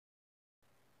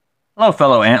Hello,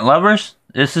 fellow ant lovers.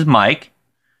 This is Mike,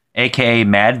 aka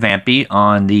Mad Vampy,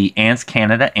 on the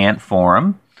AntsCanada Ant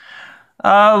Forum.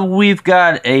 We've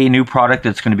got a new product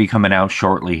that's going to be coming out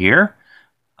shortly here.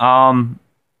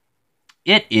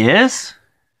 It is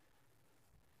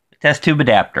a test tube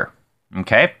adapter.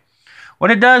 Okay,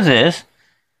 what it does is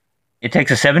it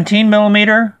takes a 17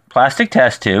 millimeter plastic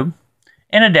test tube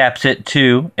and adapts it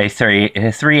to a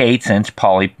 3/8 inch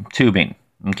poly tubing.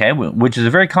 Okay, which is a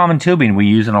very common tubing we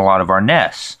use in a lot of our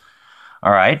nests.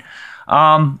 All right.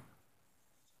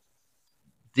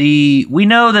 We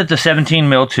know that the 17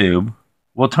 mil tube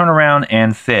will turn around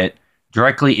and fit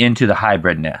directly into the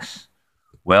hybrid nest.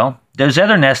 Well, there's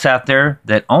other nests out there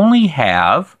that only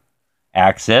have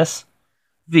access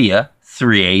via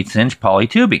 3/8 inch poly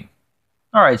tubing.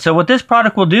 All right, so what this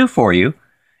product will do for you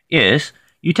is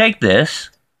you take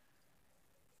this,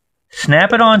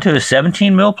 snap it onto a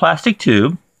 17 mil plastic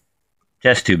tube,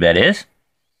 test tube that is.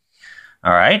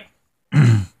 All right.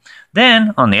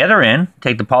 Then on the other end,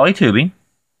 take the poly tubing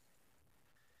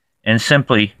and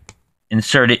simply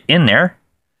insert it in there.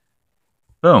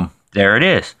 Boom, there it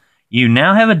is. You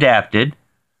now have adapted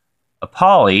a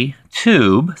poly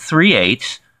tube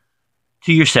 3/8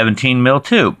 to your 17 mil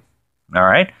tube. All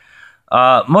right.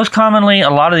 Most commonly, a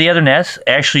lot of the other nests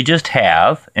actually just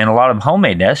have, and a lot of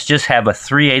homemade nests just have a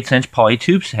 3/8 inch poly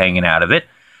tube hanging out of it.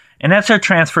 And that's their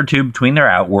transfer tube between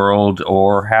their outworld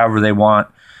or however they want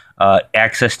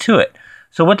access to it.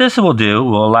 So what this will do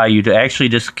will allow you to actually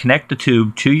just connect the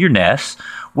tube to your nest,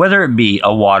 whether it be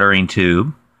a watering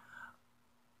tube.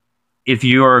 If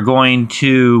you are going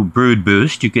to brood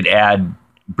boost, you could add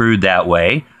brood that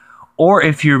way. Or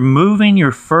if you're moving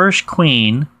your first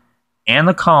queen and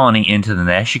the colony into the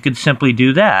nest, you could simply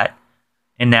do that,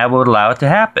 and that would allow it to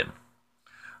happen.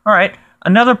 All right,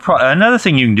 another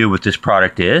thing you can do with this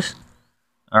product is,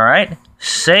 all right,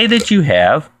 say that you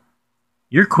have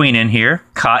your queen in here,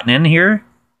 cotton in here,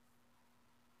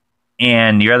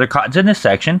 and your other cotton's in this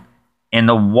section, and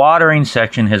the watering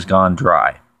section has gone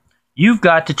dry. You've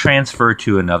got to transfer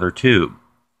to another tube,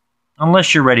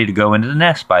 unless you're ready to go into the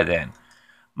nest by then.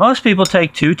 Most people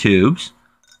take two tubes.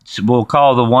 We'll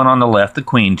call the one on the left the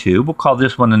queen tube. We'll call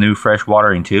this one the new fresh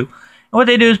watering tube. And what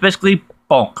they do is basically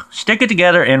bonk, stick it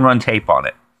together and run tape on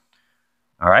it.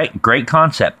 All right, great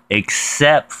concept,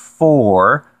 except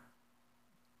for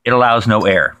it allows no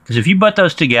air. Because if you butt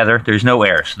those together, there's no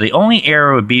air. So the only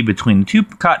air would be between the two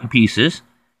cotton pieces,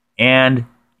 and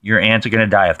your ants are going to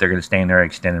die if they're going to stay in there an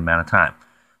extended amount of time.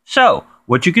 So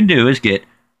what you can do is get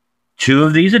two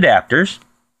of these adapters.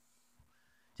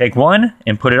 Take one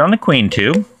and put it on the queen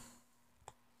tube.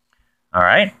 All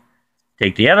right.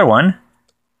 Take the other one.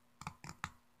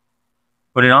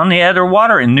 Put it on the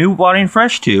other new watering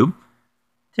fresh tube.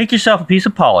 Take yourself a piece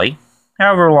of poly,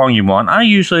 however long you want. I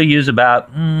usually use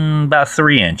about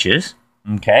 3 inches.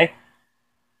 Okay.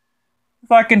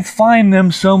 If I can find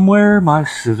them somewhere, my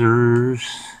scissors.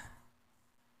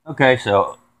 Okay,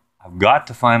 so I've got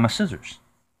to find my scissors.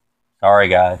 Sorry,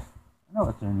 guys. I know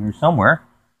it's in here somewhere.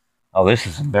 Oh, this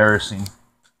is embarrassing.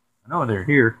 I know they're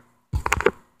here.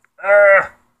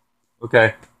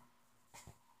 Okay.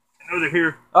 I know they're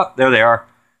here. Oh, there they are.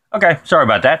 Okay, sorry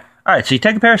about that. All right, so you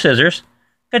take a pair of scissors.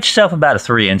 Get yourself about a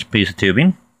 3-inch piece of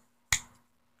tubing.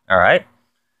 All right.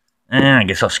 And I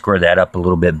guess I'll square that up a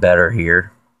little bit better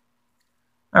here.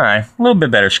 All right, a little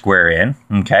bit better square in.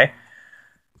 Okay.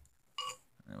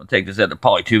 We'll take this other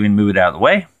poly tubing, move it out of the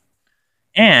way.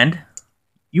 And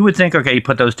you would think, okay, you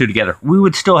put those two together. We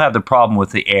would still have the problem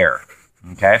with the air,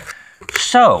 okay?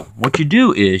 So what you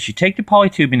do is you take the poly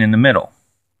tubing in the middle.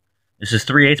 This is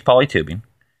 3/8 poly tubing.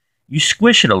 You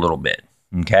squish it a little bit,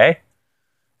 okay?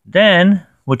 Then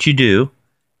what you do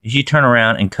is you turn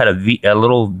around and cut a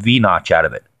little V notch out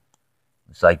of it.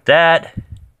 It's like that.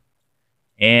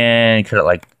 And cut it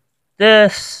like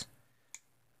this.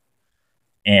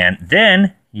 And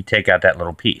then you take out that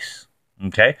little piece,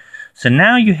 okay? So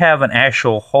now you have an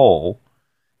actual hole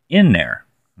in there,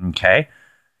 okay?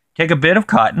 Take a bit of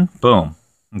cotton, boom,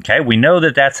 okay? We know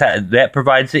that that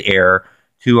provides the air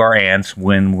to our ants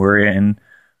when we're in,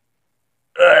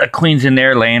 queen's in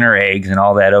there laying her eggs and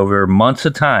all that over months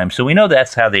of time. So we know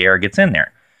that's how the air gets in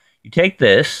there. You take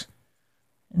this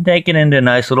and take it into a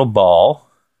nice little ball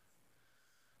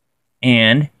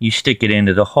and you stick it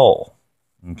into the hole,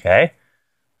 okay?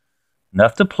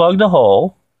 Enough to plug the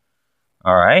hole,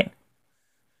 all right?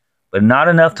 But not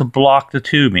enough to block the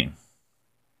tubing.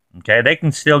 Okay, they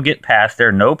can still get past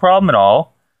there, no problem at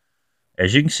all.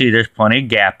 As you can see, there's plenty of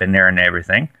gap in there and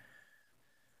everything.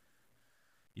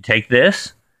 You take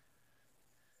this,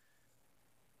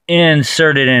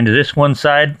 insert it into this one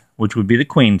side, which would be the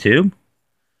queen tube.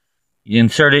 You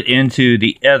insert it into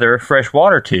the other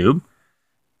freshwater tube.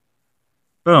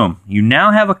 Boom. You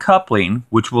now have a coupling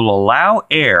which will allow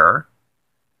air.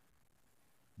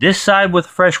 This side with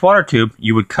the freshwater tube,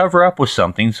 you would cover up with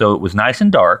something so it was nice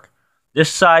and dark.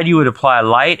 This side you would apply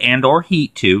light and or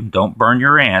heat to. Don't burn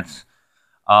your ants.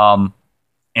 And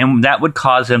that would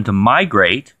cause them to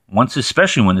migrate, once,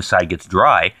 especially when the side gets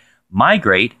dry,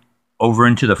 migrate over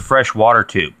into the freshwater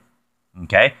tube.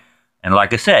 Okay? And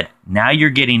like I said, now you're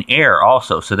getting air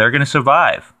also, so they're going to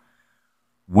survive.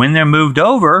 When they're moved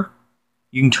over,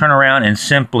 you can turn around and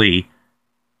simply,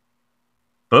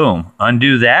 boom,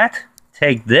 undo that.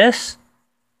 Take this,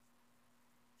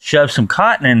 shove some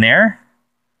cotton in there,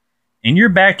 and you're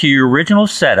back to your original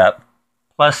setup,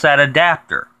 plus that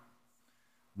adapter.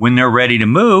 When they're ready to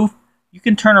move, you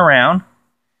can turn around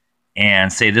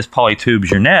and say this polytube's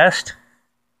your nest.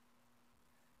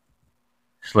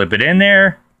 Slip it in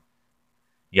there.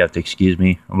 You have to excuse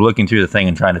me. I'm looking through the thing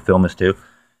and trying to film this too.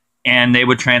 And they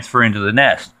would transfer into the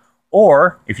nest.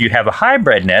 Or, if you have a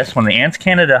hybrid nest, one of the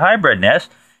AntsCanada hybrid nest,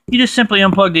 you just simply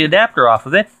unplug the adapter off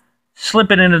of it,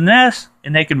 slip it into the nest,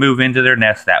 and they can move into their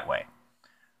nest that way.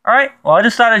 Alright, well I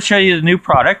just thought I'd show you the new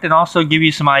product and also give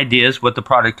you some ideas what the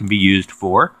product can be used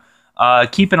for.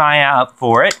 Keep an eye out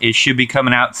for it. It should be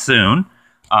coming out soon.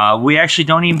 We actually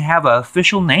don't even have an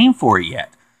official name for it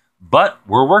yet. But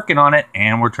we're working on it,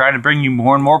 and we're trying to bring you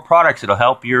more and more products that'll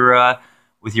help your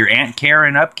with your ant care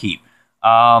and upkeep.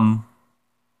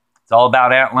 It's all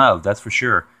about ant love, that's for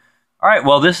sure. Alright,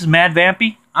 well this is Mad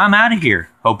Vampy. I'm out of here.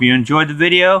 Hope you enjoyed the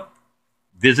video.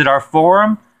 Visit our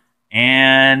forum,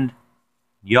 and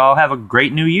y'all have a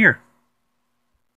great new year.